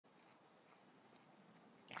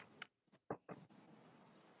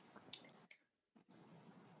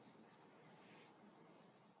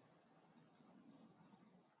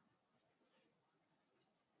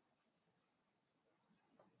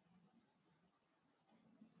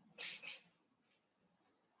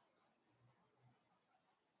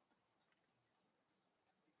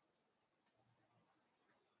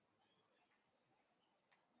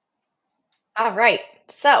All right.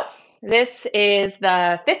 So this is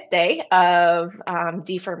the fifth day of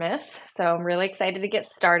DFIRmas. So I'm really excited to get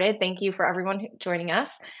started. Thank you for everyone joining us.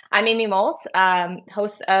 I'm Amy Moles,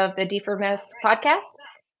 host of the DFIRmas podcast.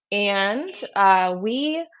 And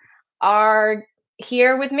we are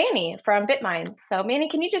here with Manny from Bitmines. So Manny,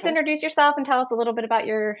 can you just Okay. introduce yourself and tell us a little bit about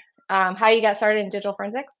your how you got started in digital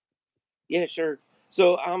forensics? Yeah, sure.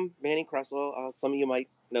 So I'm Manny Kressel. Some of you might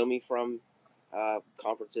know me from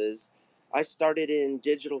conferences. I started in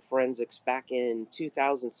digital forensics back in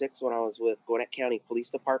 2006 when I was with Gwinnett County Police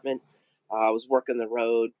Department. I was working the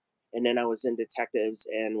road, and then I was in detectives,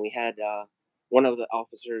 and we had one of the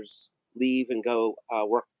officers leave and go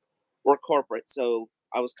work corporate. So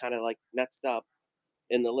I was kind of like next up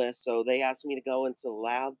in the list. So they asked me to go into the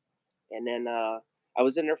lab, and then I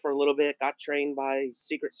was in there for a little bit. Got trained by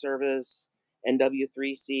Secret Service,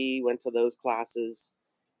 NW3C. Went to those classes.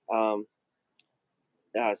 Um,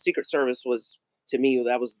 Secret Service was to me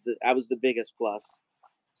that was the biggest plus.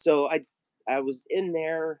 So I was in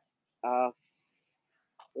there uh,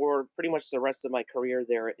 for pretty much the rest of my career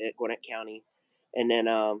there at Gwinnett County, and then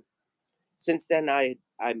since then I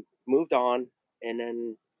moved on, and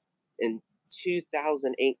then in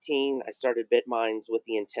 2018 I started Bitmines with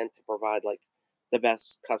the intent to provide like the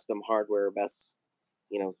best custom hardware, best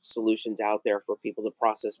solutions out there for people to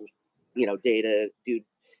process data, do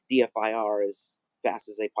DFIR as fast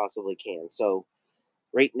as they possibly can. So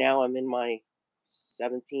right now I'm in my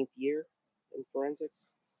 17th year in forensics.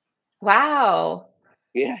 Wow.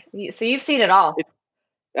 Yeah, So you've seen it all. it,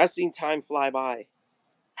 I've seen time fly by.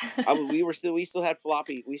 We still had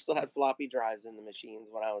floppy drives in the machines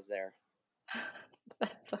when I was there.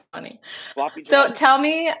 That's so funny. Floppy So drives. tell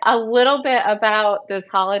me a little bit about this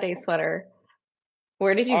holiday sweater.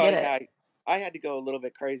 Where did you Oh get it? yeah, I had to go a little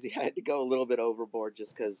bit crazy. I had to go a little bit overboard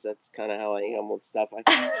just because that's kind of how I am with stuff.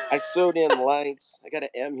 I sewed in lights. I got an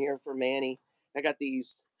M here for Manny. I got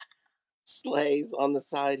these sleighs on the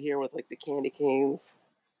side here with like the candy canes.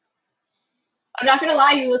 I'm not gonna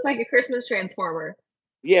lie, you look like a Christmas transformer.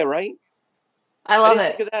 Yeah, right. I I love didn't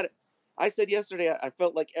it. think of that. I said yesterday I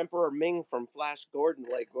felt like Emperor Ming from Flash Gordon.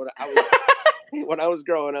 Like when I was when I was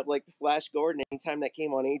growing up, like Flash Gordon. Anytime that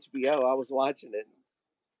came on HBO, I was watching it.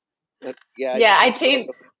 But yeah, I Yeah, just I had to go. changed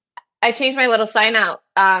I changed my little sign out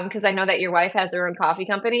because I know that your wife has her own coffee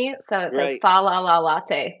company, so it says Right, fa la la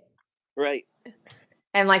latte. right.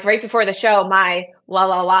 And like right before the show, my la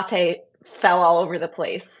la latte fell all over the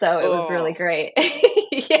place, so it was really Oh, great.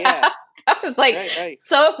 Yeah, yeah. I was like, Right, right.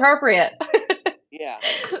 so appropriate. Yeah.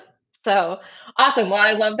 So awesome. Well,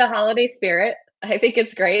 I love the holiday spirit. I think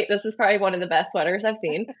it's great. This is probably one of the best sweaters I've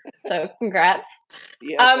seen. So congrats.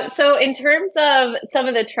 Yeah, thank you. So in terms of some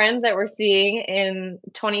of the trends that we're seeing in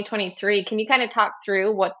 2023, can you kind of talk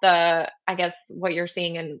through I guess, what you're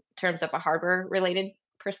seeing in terms of a hardware related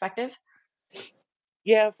perspective?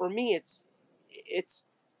 Yeah, for me it's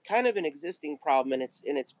kind of an existing problem, and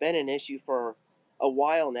it's been an issue for a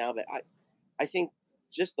while now, but I think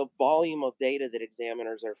just the volume of data that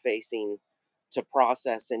examiners are facing to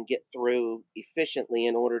process and get through efficiently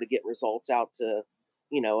in order to get results out to,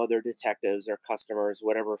 other detectives or customers,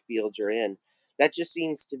 whatever field you're in. That just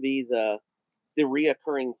seems to be the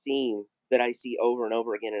reoccurring theme that I see over and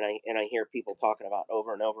over again, and I hear people talking about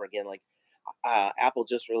over and over again. Like Apple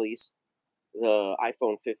just released the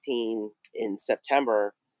iPhone 15 in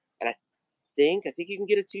September, and I think you can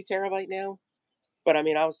get a 2 terabyte now. But I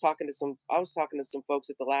mean, I was talking to some folks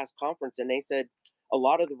at the last conference, and they said a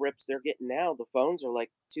lot of the rips they're getting now, the phones are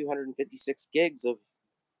like 256 gigs of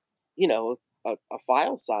you know a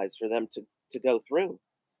file size for them to go through.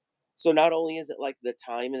 So not only is it like the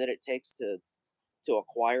time that it takes to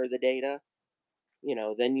acquire the data,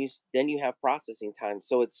 then you have processing time.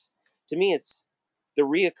 So it's to me it's the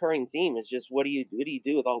reoccurring theme is just what do you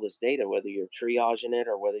do with all this data, whether you're triaging it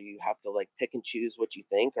or whether you have to like pick and choose what you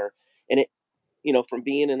think. Or and it from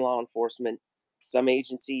being in law enforcement, some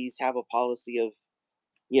agencies have a policy of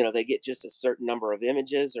they get just a certain number of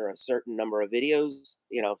images or a certain number of videos,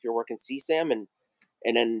 if you're working CSAM, and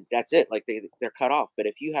then that's it, like they're cut off. But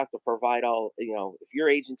if you have to provide all, if your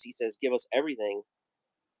agency says give us everything,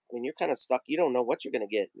 I mean, you're kind of stuck. You don't know what you're going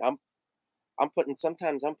to get. I'm putting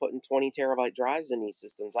 20 terabyte drives in these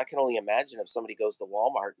systems. I can only imagine if somebody goes to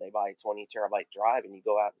Walmart and they buy a 20 terabyte drive and you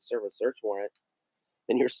go out and serve a search warrant,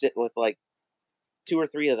 and you're sitting with like two or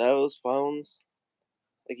three of those phones.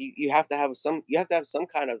 Like you have to have some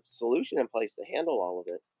kind of solution in place to handle all of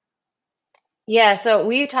it. Yeah, so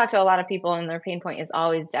we talk to a lot of people, and their pain point is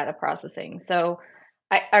always data processing. So,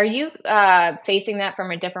 are you facing that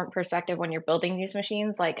from a different perspective when you're building these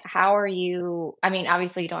machines? Like, how are you? I mean,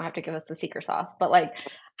 obviously, you don't have to give us the secret sauce, but like,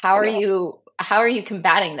 And how are you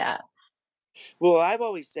combating that? well, I've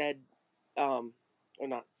always said, um, or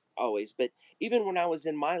not always, but even when I was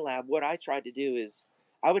in my lab, what I tried to do is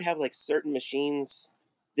I would have like certain machines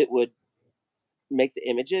that would make the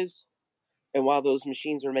images. And while those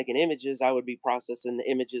machines were making images, I would be processing the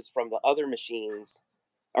images from the other machines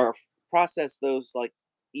or process those like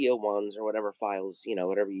EO1s or whatever files,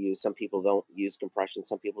 whatever you use. Some people don't use compression,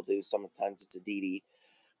 some people do. Sometimes it's a DD.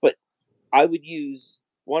 But I would use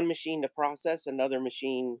one machine to process, another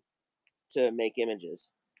machine to make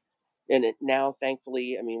images. And now,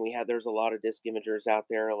 thankfully, I mean, there's a lot of disk imagers out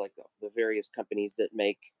there, like the various companies that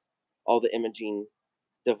make all the imaging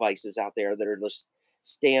devices out there that are just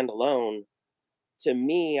standalone. To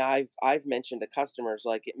me, I've mentioned to customers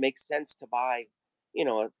like it makes sense to buy, you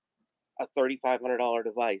know, a $3,500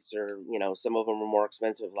 device, or some of them are more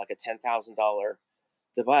expensive, like a $10,000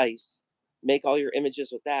 device. Make all your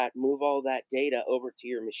images with that. Move all that data over to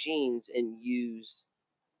your machines and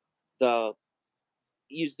the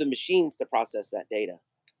use the machines to process that data.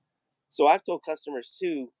 So I've told customers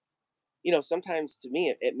too, sometimes to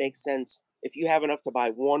me it makes sense if you have enough to buy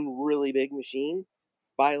one really big machine,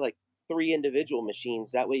 buy like three individual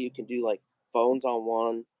machines. That way you can do like phones on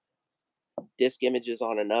one, disk images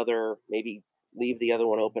on another, maybe leave the other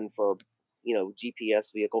one open for,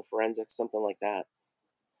 GPS vehicle forensics, something like that.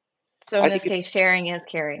 So in I this think it, case, sharing is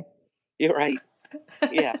caring. you're right.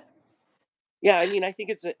 Yeah. Yeah. I mean, I think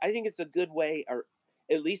it's a good way, or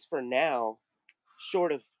at least for now,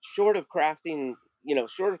 short of crafting,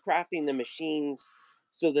 short of crafting the machines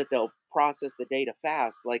so that they'll process the data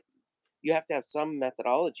fast. Like you have to have some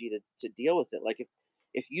methodology to deal with it. Like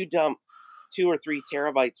if you dump 2 or 3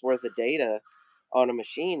 terabytes worth of data on a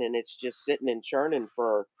machine and it's just sitting and churning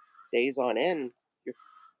for days on end, you're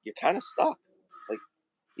you're kind of stuck. Like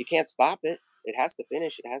you can't stop it. It has to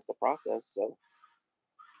finish. It has to process. So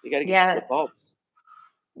you got to get Yeah, results.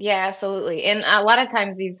 yeah, absolutely. And a lot of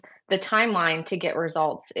times the timeline to get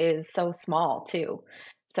results is so small too.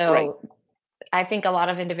 Right. So I think a lot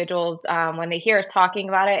of individuals, when they hear us talking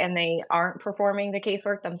about it and they aren't performing the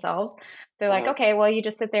casework themselves, they're Uh like, huh. "Okay, well, you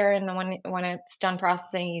just sit there, and then when it's done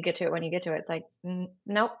processing, you get to it when you get to it." It's like,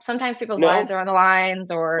 nope. Sometimes people's lives No. are on the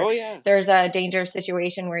lines, or Oh yeah. there's a dangerous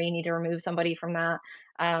situation where you need to remove somebody from that.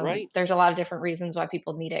 Right. There's a lot of different reasons why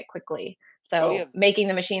people need it quickly. Oh yeah. So making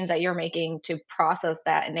the machines that you're making to process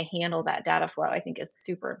that and to handle that data flow, I think is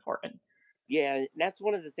super important. Yeah. And that's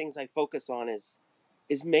one of the things I focus on is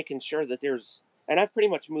making sure that there's, and I've pretty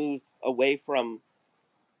much moved away from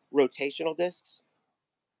rotational disks.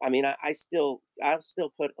 I mean, I'll still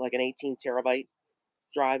put like an 18 terabyte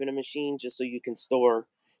drive in a machine just so you can store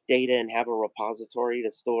data and have a repository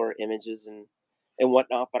to store images and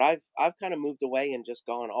whatnot. But I've kind of moved away and just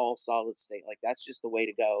gone all solid state. Like that's just the way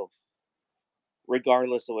to go,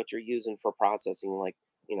 regardless of what you're using for processing. Like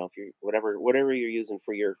if you're whatever you're using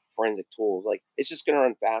for your forensic tools, like it's just going to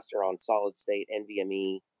run faster on solid state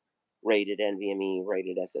NVMe rated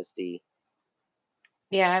SSD.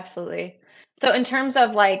 Yeah, absolutely. So in terms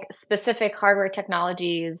of like specific hardware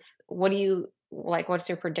technologies, what do you like, what's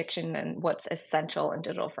your prediction and what's essential in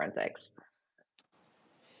digital forensics?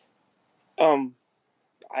 Um,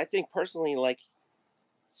 I think personally, like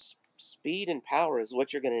speed and power is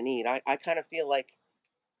what you're going to need. I kind of feel like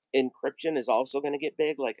encryption is also going to get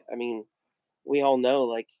big. Like, I mean, we all know,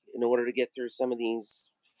 like, in order to get through some of these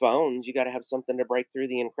phones, you got to have something to break through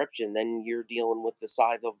the encryption. Then you're dealing with the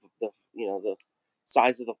size of the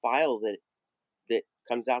size of the file that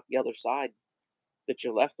comes out the other side that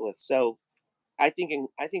you're left with. So I think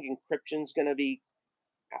encryption's going to be.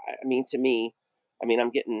 I mean, to me, I mean, I'm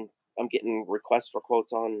getting requests for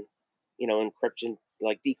quotes on, encryption,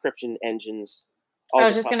 like decryption engines, I all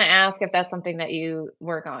was the just time. going to ask if that's something that you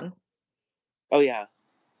work on. Oh yeah,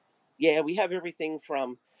 yeah. We have everything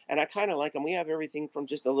from, and I kind of like them. We have everything from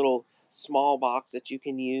just a little small box that you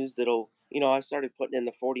can use. I started putting in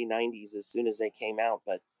the 4090s as soon as they came out,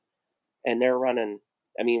 and they're running.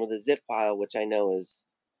 I mean, with a zip file, which I know is,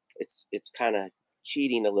 it's kind of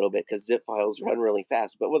cheating a little bit because zip files run really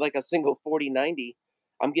fast. But with like a single 4090,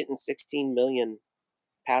 I'm getting 16 million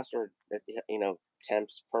password,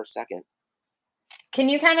 temps per second. Can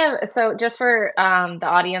you kind of, so just for the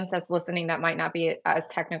audience that's listening that might not be as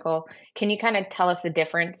technical, can you kind of tell us the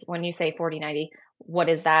difference when you say 4090? What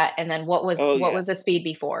is that? And then Oh what yeah, was the speed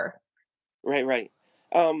before? right, right.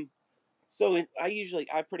 Um, so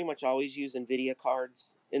I pretty much always use NVIDIA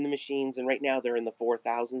cards in the machines, and right now they're in the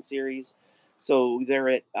 4000 series. So they're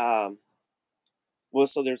at well,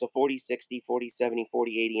 so there's a 4060, 4070,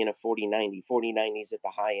 4080, and a 4090. 4090 is at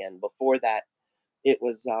the high end. Before that, it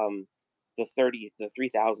was the the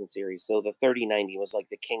 3000 series. So the 3090 was like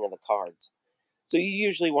the king of the cards. So you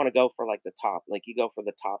usually want to go for like the top, like you go for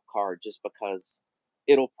the top card just because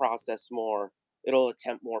it'll process more, it'll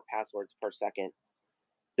attempt more passwords per second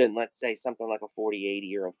than, let's say, something like a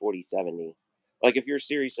 4080 or a 4070. Like if you're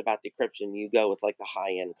serious about decryption, you go with like the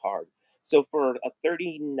high end card. So for a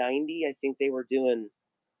 3090, I think they were doing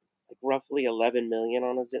like roughly 11 million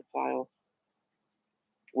on a zip file,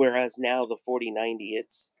 whereas now the 4090,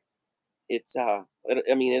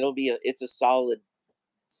 I mean, it's a solid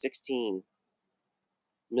 16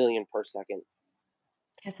 million per second,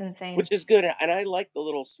 That's insane. which is good. And I like the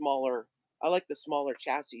little smaller, I like the smaller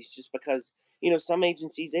chassis just because, some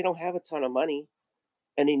agencies, they don't have a ton of money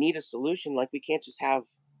and they need a solution. Like we can't just have,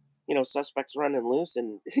 suspects running loose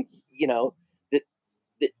and, you know, that,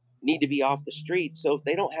 that need to be off the street. So if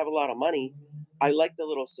they don't have a lot of money, I like the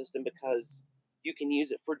little system because you can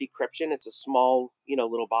use it for decryption. It's a small,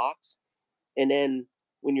 little box. And then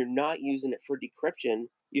when you're not using it for decryption,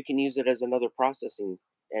 you can use it as another processing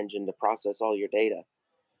engine to process all your data.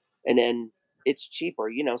 And then it's cheaper.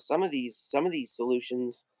 Some of these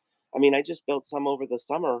solutions. I mean, I just built some over the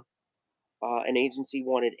summer. An agency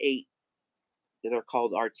wanted 8. They're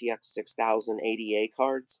called RTX 6000 ADA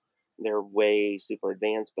cards. They're way super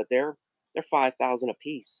advanced, but they're 5,000 a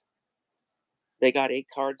piece. They got 8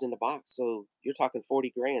 cards in the box, so you're talking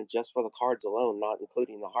 40 grand just for the cards alone, not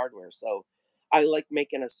including the hardware. So I like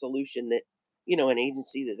making a solution that, an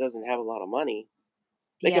agency that doesn't have a lot of money,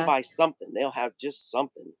 they can Yeah. buy something. They'll have just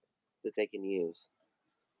something that they can use.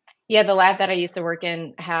 Yeah, the lab that I used to work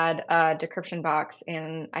in had a decryption box,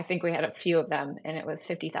 and I think we had a few of them, and it was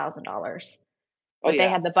 $50,000. Oh But they yeah,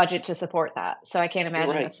 had the budget to support that. So I can't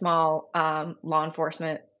imagine a right, small law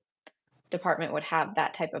enforcement department would have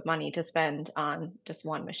that type of money to spend on just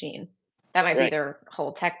one machine. That might be right. their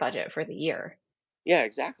whole tech budget for the year. Yeah,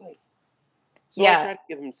 exactly. So I Yeah. try to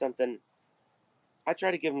give them something. I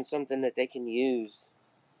try to give them something that they can use.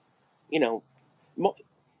 You know, mo-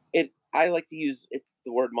 I like to use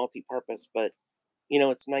the word multi-purpose, but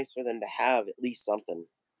it's nice for them to have at least something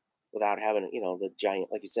without having the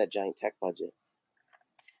giant, like you said, giant tech budget.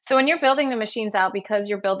 So when you're building the machines out, because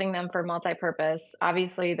you're building them for multi-purpose,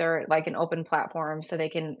 obviously they're like an open platform, so they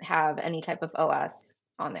can have any type of OS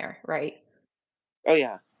on there, right? Oh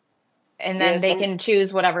yeah, And yeah. then they Some can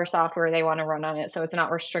choose whatever software they want to run on it, so it's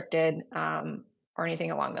not restricted or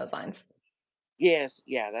anything along those lines. Yes,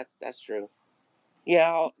 yeah. That's true.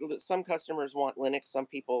 Yeah, some customers want Linux. Some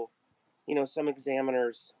people, some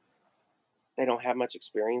examiners, they don't have much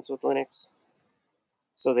experience with Linux,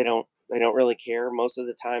 so they don't really care. Most of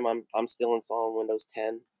the time, I'm still installing Windows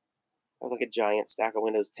 10. I have like a giant stack of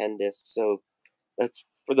Windows 10 disks, so that's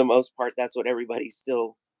for the most part that's what everybody's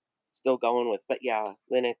still going with. But yeah,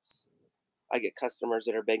 Linux, I get customers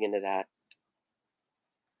that are big into that.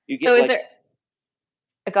 You So get is like,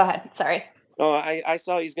 there go ahead, sorry. oh, I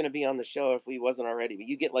saw he's going to be on the show if he wasn't already. But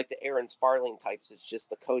you get like the Aaron Sparling types. It's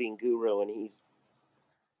just the coding guru, and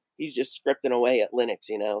he's just scripting away at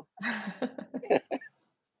Linux.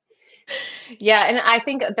 Yeah, and I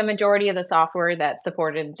think the majority of the software that's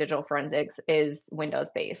supported in digital forensics is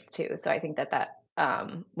Windows-based too, so I think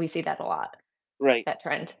we see that a lot, Right. that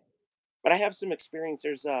trend. But I have some experience.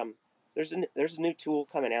 There's a new tool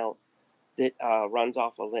coming out that runs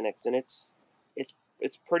off of Linux, and it's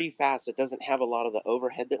pretty fast. It doesn't have a lot of the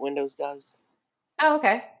overhead that Windows does. Oh,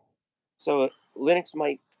 okay. So Linux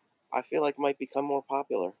I feel like might become more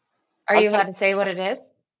popular. Are I'm you kind allowed to say what it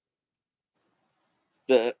is?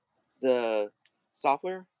 of the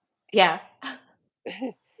software Yeah.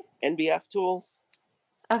 NBF tools.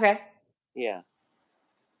 Okay. Yeah.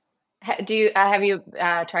 Have you,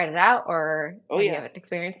 tried it out, or Oh have you yeah. have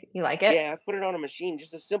experience? You like it? Yeah. I put it on a machine,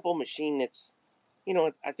 just a simple machine.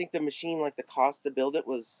 I think the machine, like the cost to build it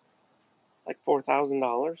was like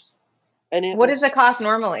 $4,000, and it What is the was cost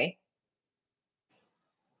normally?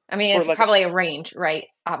 I mean, for it's like a probably a range, right?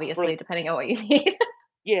 for Obviously, depending on what you need.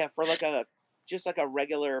 yeah for like a just like a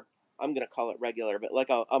regular. I'm gonna call it regular, but like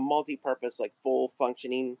a multi-purpose, like full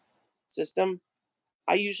functioning system.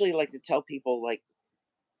 I usually like to tell people, like,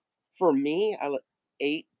 for me, I like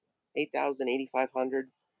 8,000, 8,500,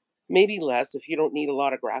 maybe less if you don't need a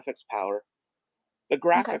lot of graphics power. The Okay.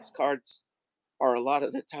 graphics cards are a lot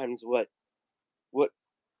of the times what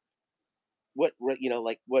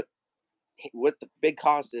like what the big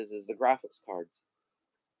cost is the graphics cards.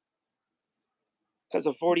 Because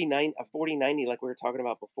a 4090, like we were talking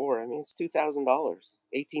about before, I mean, it's $2,000,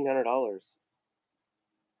 $1,800.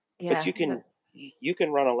 But Yeah. you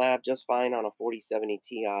can run a lab just fine on a 4070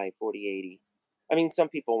 Ti, 4080. I mean, some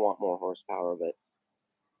people want more horsepower, but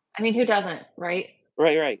I mean, who doesn't, right?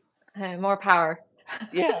 right, right. More power.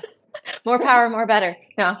 Yeah, More power, more better.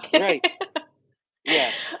 No. right.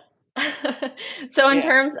 Yeah, So in yeah,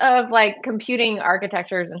 terms of, like, computing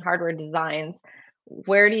architectures and hardware designs,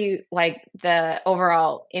 where do you like the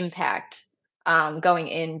overall impact, going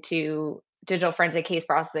into digital forensic case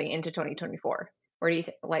processing into 2024? Where do you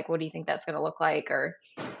like, what do you think that's gonna look like or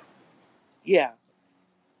yeah.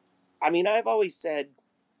 I mean, I've always said,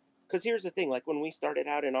 because here's the thing, like when we started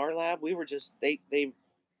out in our lab, we were just they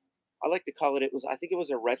I like to call it, it was, I think it was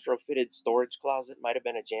a retrofitted storage closet, might have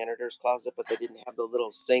been a janitor's closet, but they didn't have the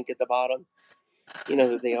little sink at the bottom,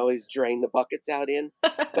 that they always drain the buckets out in.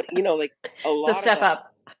 But like a so lot of step us,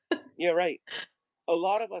 up. yeah, right. A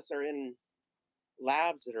lot of us are in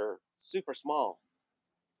labs that are super small.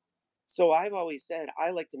 So I've always said I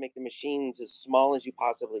like to make the machines as small as you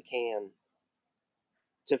possibly can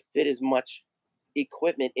to fit as much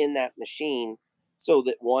equipment in that machine, so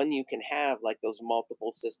that one, you can have like those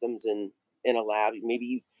multiple systems in a lab.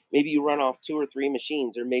 Maybe you run off two or three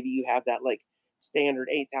machines, or maybe you have that like standard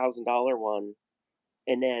 $8,000 one,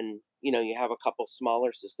 and then you have a couple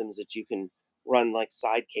smaller systems that you can run like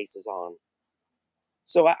side cases on.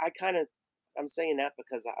 So I kind of, I'm saying that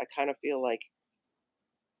because I kind of feel like,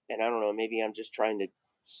 and I don't know, maybe I'm just trying to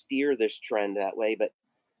steer this trend that way, but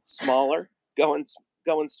smaller, going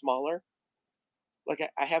smaller. Like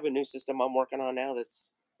I have a new system I'm working on now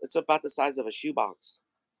that's it's about the size of a shoebox.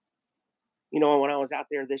 When I was out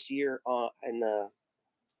there this year, and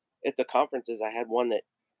at the conferences, I had one that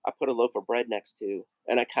I put a loaf of bread next to,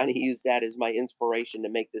 and I kind of used that as my inspiration to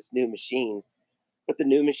make this new machine. But the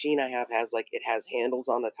new machine I have has like, it has handles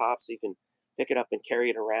on the top, so you can pick it up and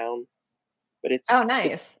carry it around. But Oh, it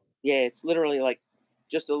nice. yeah, it's literally like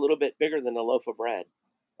just a little bit bigger than a loaf of bread,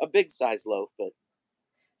 a big size loaf. But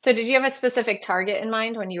So did you have a specific target in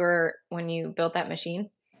mind when you built that machine?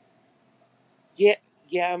 yeah,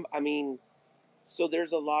 yeah, I mean, so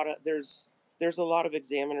there's a lot of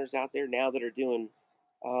examiners out there now that are doing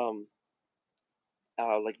um,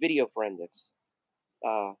 like video forensics.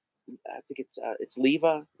 Uh, I think it's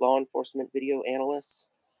Leva, law enforcement video analysts.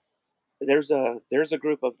 There's a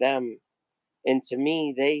group of them, and to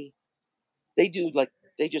me, they do like,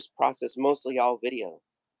 they just process mostly all video.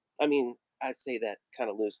 I mean, I say that kind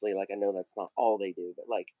of loosely, like I know that's not all they do, but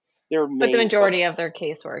like their But the main focus. majority of their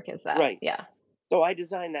casework is that, Right. yeah. So I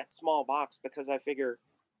designed that small box because I figure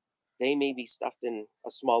they may be stuffed in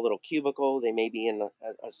a small little cubicle, they may be in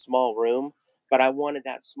a small room, but I wanted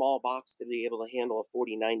that small box to be able to handle a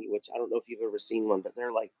 4090, which I don't know if you've ever seen one, but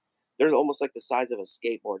they're almost like the size of a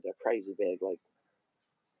skateboard. They're crazy big, like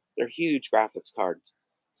they're huge graphics cards.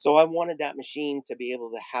 So I wanted that machine to be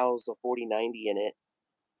able to house a 4090 in it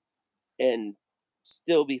and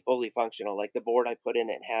still be fully functional. Like the board I put in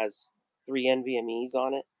it has three NVMEs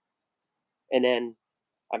on it, and then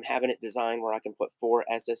I'm having it designed where I can put four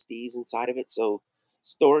SSDs inside of it. So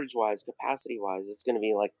storage wise, capacity wise, it's going to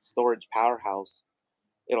be like storage powerhouse.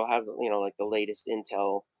 It'll have like the latest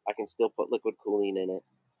Intel. I can still put liquid cooling in it.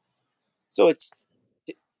 So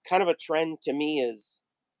kind of a trend to me is,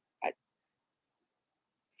 I,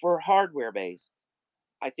 for hardware based,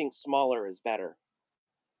 I think smaller is better.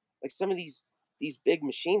 Like some of these big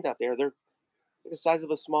machines out there, they're the size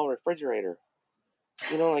of a small refrigerator.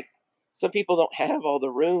 Like some people don't have all the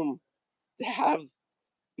room to have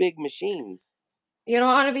big machines. You don't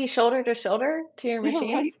wanna be shoulder to shoulder to your You're right.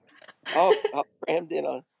 machines? All crammed in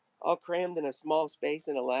a all crammed in a small space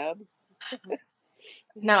in a lab.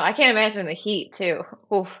 No, I can't imagine the heat too.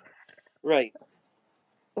 Oof. Right.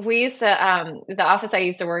 We used to, the office I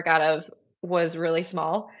used to work out of was really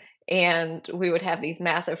small, and we would have these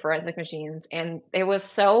massive forensic machines, and it was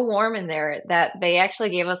so warm in there that they actually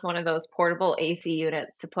gave us one of those portable AC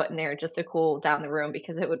units to put in there just to cool down the room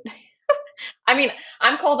because it would I mean,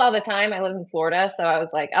 I'm cold all the time. I live in Florida, so I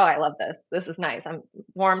was like, "Oh, I love this. This is nice. I'm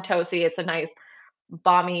warm, toasty. It's a nice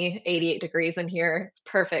balmy 88 degrees in here. It's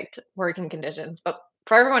perfect working conditions." But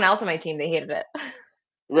for everyone else on my team, they hated it.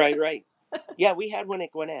 Right, right. Yeah, we had one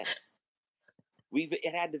at Gwinnett.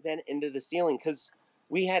 It had to vent into the ceiling because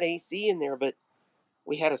we had AC in there, but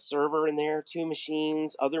we had a server in there, two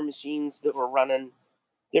machines, other machines that were running,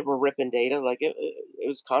 that were ripping data. Like it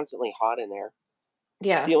was constantly hot in there.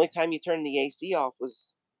 Yeah. The only time you turned the AC off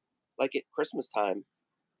was like at Christmas time,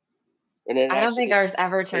 and then I don't think actually ours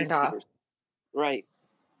ever turned space off. heaters. Right.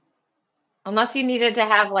 Unless you needed to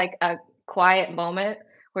have, like, a quiet moment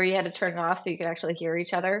where you had to turn it off so you could actually hear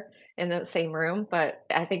each other in the same room, but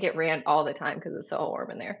I think it ran all the time because it's so warm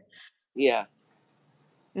in there. Yeah.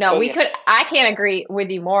 No, Oh we yeah, could I can't agree with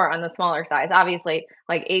you more on the smaller size. Obviously,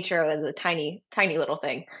 like Atrio is a tiny, tiny little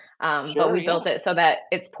thing. But sure, we yeah, built it so that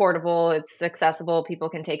it's portable, it's accessible, people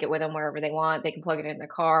can take it with them wherever they want. They can plug it in their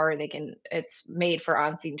car, it's made for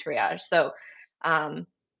on-scene triage. So, um,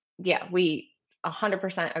 yeah, we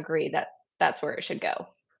 100% agree that that's where it should go,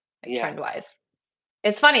 like yeah, trend-wise.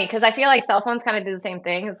 It's funny because I feel like cell phones kinda do the same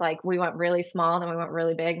thing. It's like we went really small, then we went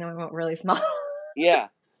really big, then we went really small. yeah.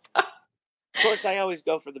 Of course, I always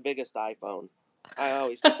go for the biggest iPhone. I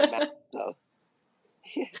always get the Max. So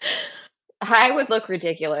I would look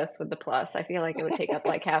ridiculous with the plus. I feel like it would take up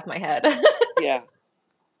like half my head. yeah,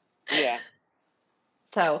 yeah,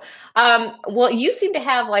 So, well, you seem to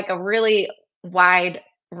have like a really wide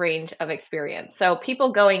range of experience. So,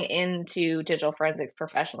 people going into digital forensics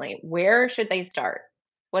professionally, where should they start?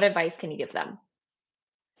 What advice can you give them?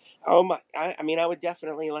 oh my, I mean, I would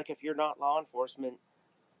definitely, like, if you're not law enforcement,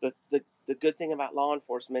 the good thing about law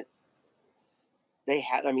enforcement, they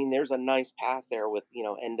have, I mean, there's a nice path there with,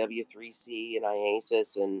 NW3C and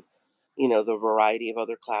IASIS and, the variety of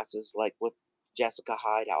other classes, like with Jessica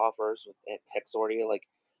Hyde offers with at Hexordia. Like,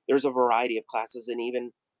 there's a variety of classes, and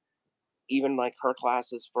even like her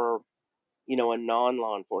classes for, a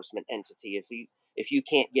non-law enforcement entity. If you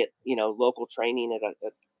can't get, local training at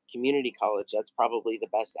a community college, that's probably the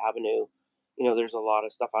best avenue. There's a lot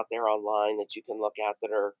of stuff out there online that you can look at,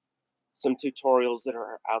 that are some tutorials that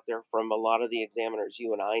are out there from a lot of the examiners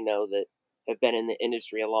you and I know that have been in the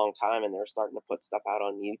industry a long time, and they're starting to put stuff out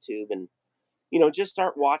on YouTube, and just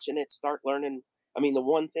start watching it, start learning. I mean, the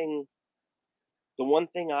one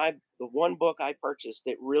book I purchased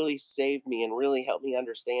that really saved me and really helped me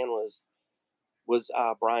understand was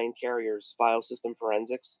Brian Carrier's File System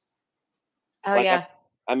Forensics. Oh, Like, yeah.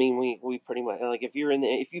 I mean, we pretty much, like, if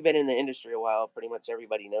you've been in the industry a while, pretty much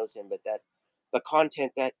everybody knows him. But the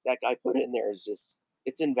content that guy put in there is just,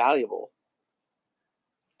 it's invaluable.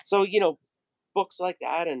 So, books like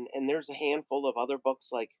that, and there's a handful of other books.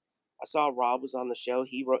 Like, I saw Rob was on the show.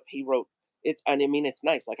 He wrote it, and I mean, it's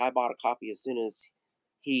nice. Like, I bought a copy as soon as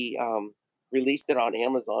he released it on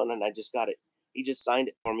Amazon, and I just got it. He just signed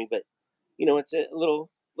it for me. But it's a little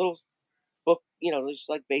book. Just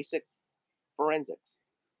like basic forensics.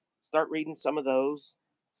 Start reading some of those.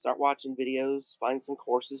 Start watching videos. Find some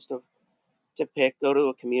courses to pick. Go to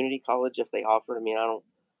a community college if they offer. I mean, I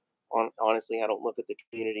don't honestly, I don't look at the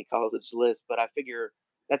community college list, but I figure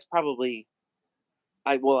that's probably,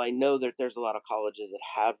 I know that there's a lot of colleges that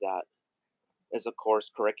have that as a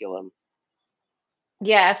course curriculum.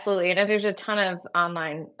 Yeah, absolutely. And if there's a ton of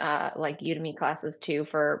online like Udemy classes too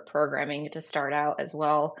for programming to start out as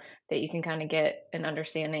well that you can kind of get an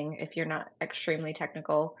understanding if you're not extremely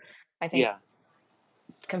technical. I think Yeah,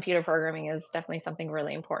 computer programming is definitely something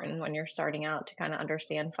really important when you're starting out to kind of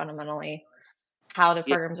understand fundamentally how the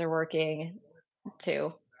yeah, programs are working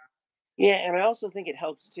too. yeah, and I also think it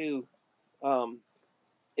helps to, um,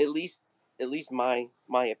 at least my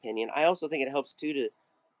opinion. I also think it helps too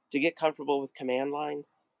to get comfortable with command line.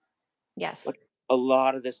 Yes. Like, a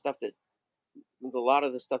lot of this stuff that a lot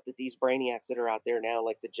of the stuff that these brainiacs that are out there now,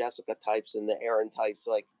 like the Jessica types and the Aaron types,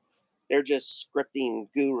 like, they're just scripting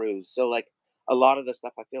gurus. So, like, a lot of the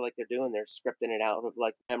stuff I feel like they're scripting it out of,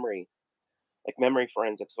 like memory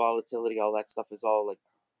forensics, volatility, all that stuff is all like,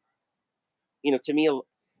 to me,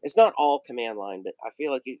 it's not all command line, but I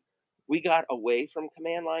feel like we got away from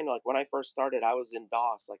command line. Like, when I first started, I was in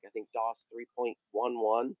DOS, like, I think DOS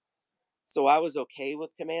 3.11. So I was okay with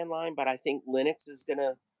command line, but I think Linux is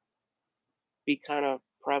gonna be kind of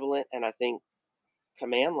prevalent, and I think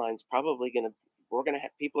command line's probably gonna we're gonna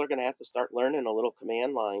have people are gonna have to start learning a little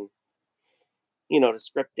command line, to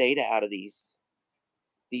script data out of these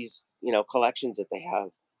collections that they have.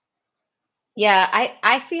 Yeah,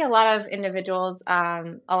 I see a lot of individuals,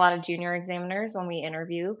 a lot of junior examiners when we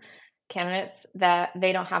interview candidates that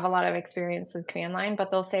they don't have a lot of experience with command line,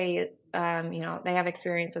 but they'll say, they have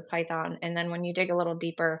experience with Python, and then when you dig a little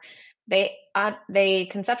deeper, they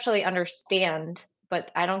conceptually understand,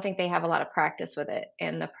 but I don't think they have a lot of practice with it,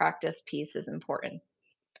 and the practice piece is important,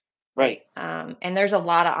 right? Right. And there's a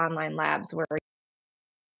lot of online labs where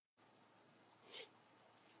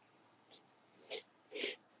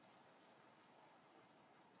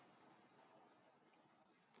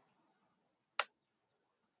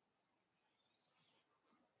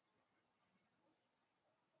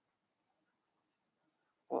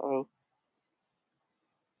Uh-oh.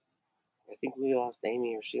 I think we lost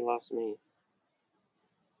Amy, or she lost me.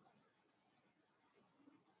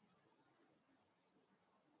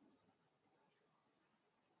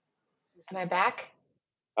 am I back?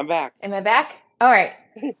 I'm back. Am I back? All right.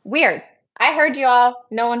 Weird. I heard you all.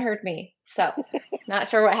 No one heard me. So, not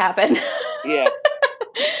sure what happened. Yeah.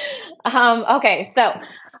 Okay, so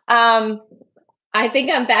um, I think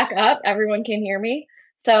I'm back up. Everyone can hear me.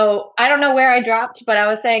 So I don't know where I dropped, but I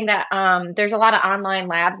was saying that there's a lot of online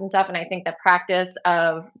labs and stuff, and I think the practice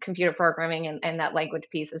of computer programming and that language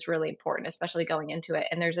piece is really important, especially going into it.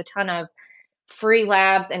 And there's a ton of free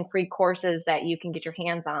labs and free courses that you can get your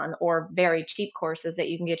hands on, or very cheap courses that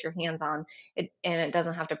you can get your hands on, and it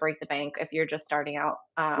doesn't have to break the bank if you're just starting out,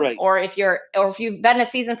 Right. or if you've been a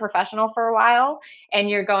seasoned professional for a while and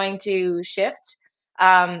you're going to shift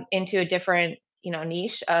into a different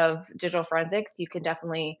niche of digital forensics. You can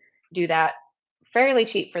definitely do that fairly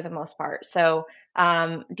cheap for the most part. So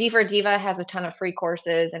D for Diva has a ton of free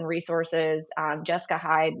courses and resources. Jessica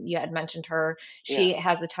Hyde, you had mentioned her. Yeah. She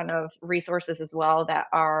has a ton of resources as well that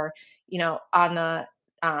are, on the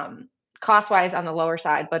cost wise on the lower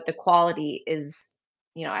side, but the quality is,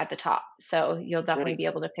 at the top. So you'll definitely Right. be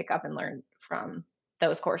able to pick up and learn from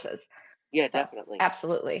those courses. Yeah, So definitely.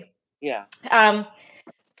 absolutely. Yeah. Um,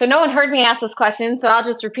 so no one heard me ask this question, so I'll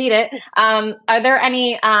just repeat it. Are there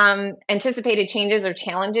any anticipated changes or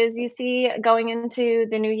challenges you see going into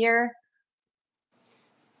the new year?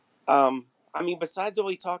 I mean, besides what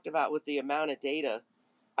we talked about with the amount of data,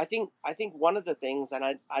 I think one of the things, and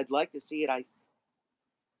I'd like to see it.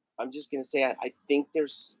 I'm just going to say I think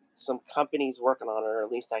there's some companies working on it, or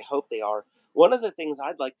at least I hope they are. One of the things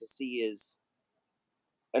I'd like to see is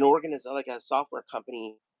an organism like a software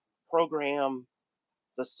company program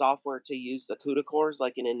the software to use the CUDA cores,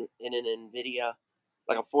 like in an NVIDIA,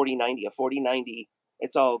 like a 4090. A 4090,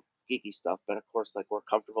 it's all geeky stuff, but of course, like we're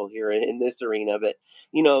comfortable here in this arena. But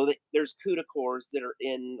there's CUDA cores that are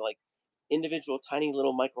in like individual tiny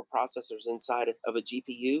little microprocessors inside of a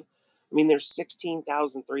GPU. I mean, there's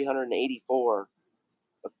 16,384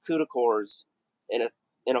 CUDA cores in a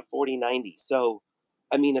 4090. So,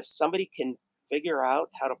 I mean, if somebody can figure out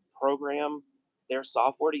how to program their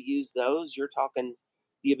software to use those, you're talking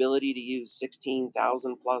the ability to use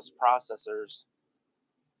 16,000 plus processors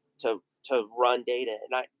to run data.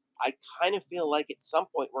 And I kind of feel like at some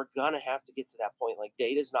point we're gonna have to get to that point. Like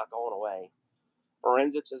data's not going away,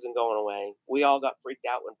 forensics isn't going away. We all got freaked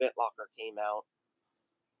out when BitLocker came out.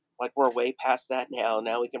 Like we're way past that now.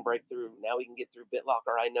 Now we can break through. Now we can get through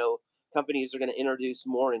BitLocker. I know companies are going to introduce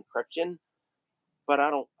more encryption, but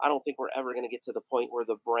I don't think we're ever going to get to the point where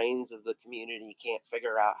the brains of the community can't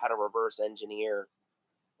figure out how to reverse engineer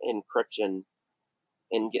encryption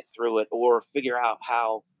and get through it, or figure out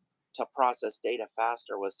how to process data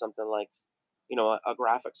faster with something like a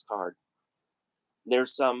graphics card.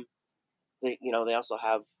 There's some they also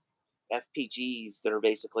have FPGs that are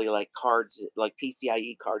basically like cards, like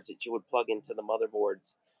PCIe cards that you would plug into the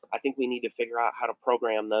motherboards. I think we need to figure out how to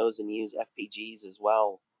program those and use FPGs as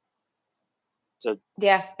well to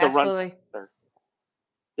Yeah, run absolutely. faster.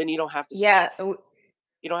 Then you don't have to Yeah, you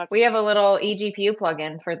don't have to we have a little eGPU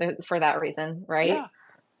plugin for that reason, right? yeah,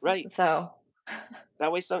 right. So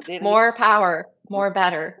That way some they don't need more power, more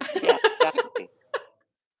better. yeah, exactly.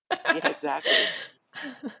 Yeah, exactly.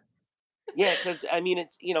 Yeah, because I mean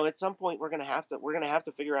it's at some point we're gonna have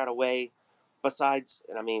to figure out a way besides,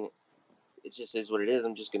 and I mean it just is what it is.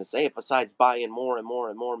 I'm just gonna say it. Besides buying more and more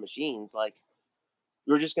and more machines, like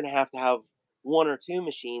you're just going to have one or two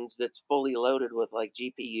machines that's fully loaded with like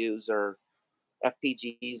GPUs or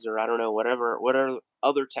FPGs, or I don't know, whatever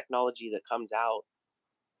other technology that comes out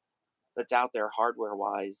that's out there hardware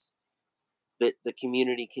wise that the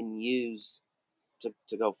community can use to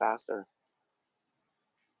go faster.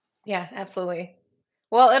 Yeah, absolutely.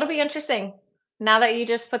 Well, it'll be interesting. Now that you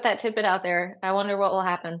just put that tidbit out there, I wonder what will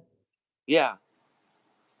happen. Yeah,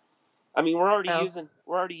 I mean So, we're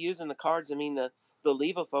already using the cards. I mean the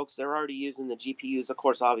Leva folks, they're already using the GPUs. Of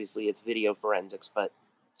course, obviously it's video forensics, but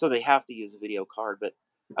so they have to use a video card. But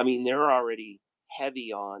I mean they're already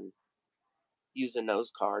heavy on using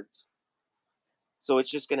those cards. So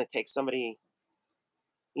it's just going to take somebody,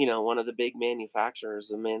 one of the big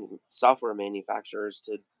manufacturers, software manufacturers,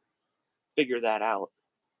 to figure that out.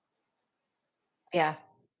 yeah.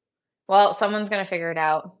 Well, someone's gonna figure it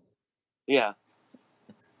out. Yeah,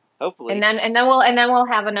 And hopefully. then we'll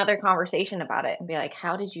have another conversation about it and be like,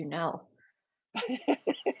 "How did you know?"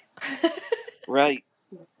 Right,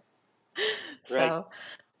 right. So,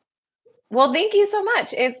 well, thank you so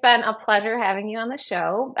much. It's been a pleasure having you on the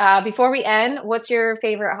show. Before we end, what's your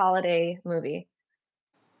favorite holiday movie?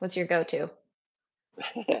 What's your go-to?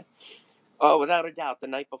 Oh, without a doubt, the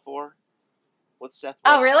night before with Seth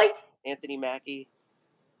Oh, Rogen, really? Anthony Mackie.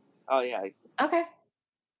 Oh yeah, Okay.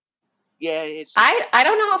 yeah. It's just I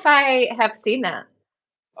don't know if I have seen that.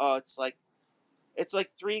 it's like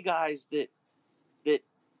three guys that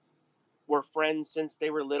were friends since they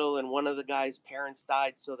were little, and one of the guy's parents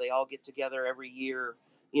died, so they all get together every year,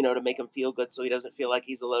 to make him feel good, so he doesn't feel like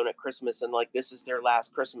he's alone at Christmas. And like this is their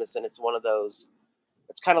last Christmas, and it's one of those.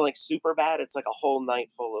 It's kind of like super bad. It's like a whole night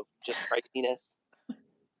full of just craziness.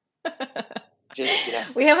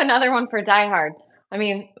 Just We have another one for Die Hard. I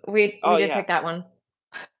mean, we oh did yeah, pick that one.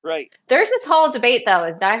 right. There's this whole debate though.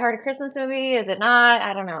 Is Die Hard a Christmas movie? Is it not?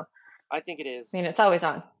 I don't know. I think it I is. mean, it's always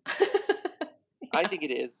on. I Yeah. think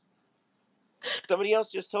it is. Somebody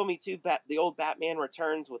else just told me too. The old Batman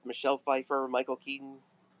Returns with Michelle Pfeiffer, Michael Keaton.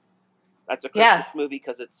 That's a Yeah. Christmas movie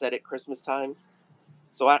because it's set at Christmas time.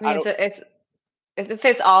 So I, I I mean, don't. it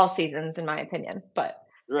fits all seasons in my opinion, but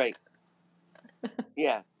Right.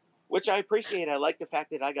 Yeah. Which I appreciate. I like the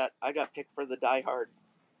fact that I got picked for the Die Hard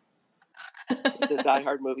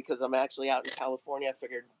movie because I'm actually out in California. I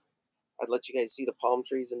figured I'd let you guys see the palm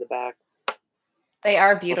trees in the back. they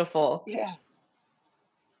are Oh, beautiful. yeah.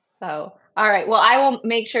 So, all right. Well, I will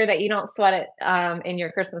make sure that you don't sweat it in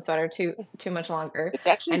your Christmas sweater too much longer. It's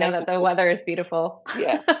actually I know nice that and the cool. weather is beautiful.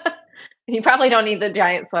 Yeah. You probably don't need the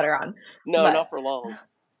giant sweater on, No, but not for long.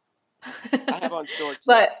 I have on shorts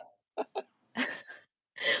now. but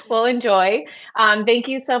we'll enjoy. Thank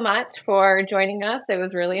you so much for joining us. It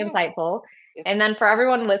was really Yeah. insightful. Yeah. And then for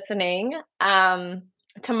everyone listening,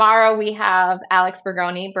 tomorrow we have Alex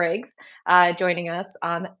Bergoni Briggs joining us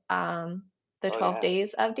on the Oh 12 yeah.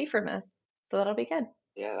 days of DFIRmas. So that'll be good.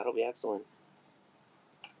 Yeah. That'll be excellent.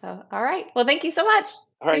 So, all right. Well, thank you so much.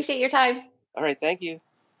 All right. Appreciate your time. All right. Thank you.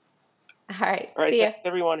 All right. All right. See ya. Thanks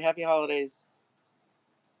everyone. Happy holidays.